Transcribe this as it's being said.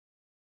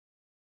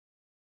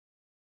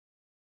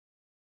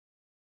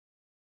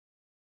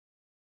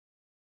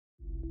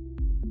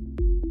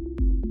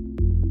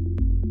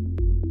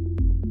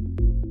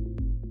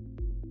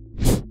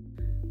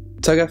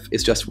TOGAF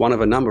is just one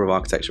of a number of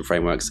architecture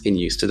frameworks in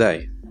use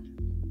today.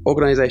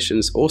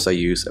 Organizations also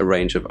use a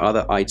range of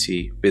other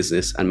IT,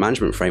 business, and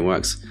management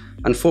frameworks.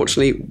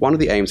 Unfortunately, one of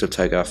the aims of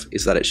TOGAF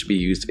is that it should be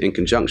used in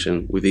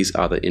conjunction with these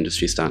other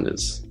industry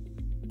standards.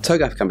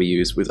 TOGAF can be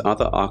used with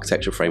other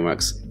architecture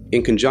frameworks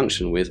in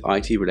conjunction with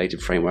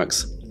IT-related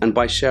frameworks and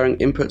by sharing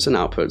inputs and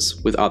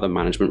outputs with other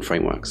management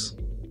frameworks.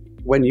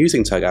 When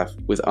using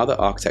TOGAF with other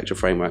architecture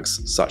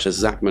frameworks such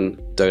as Zachman,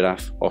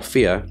 DODAF, or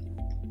FIA,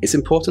 it's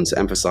important to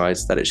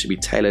emphasize that it should be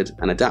tailored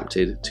and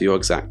adapted to your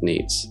exact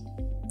needs.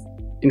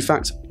 In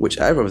fact,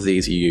 whichever of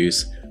these you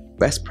use,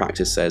 best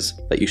practice says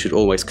that you should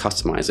always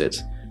customize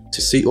it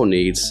to suit your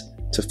needs,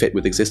 to fit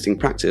with existing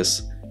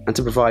practice, and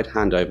to provide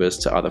handovers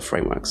to other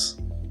frameworks.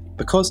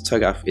 Because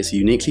TOGAF is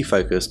uniquely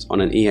focused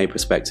on an EA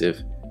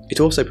perspective, it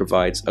also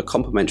provides a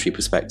complementary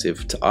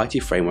perspective to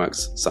IT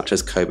frameworks such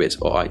as COBIT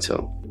or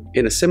ITIL.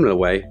 In a similar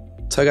way,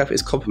 TOGAF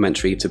is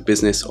complementary to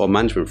business or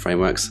management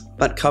frameworks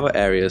that cover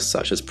areas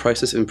such as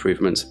process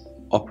improvement,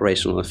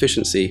 operational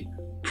efficiency,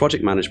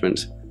 project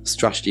management,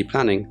 strategy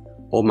planning,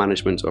 or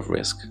management of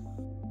risk.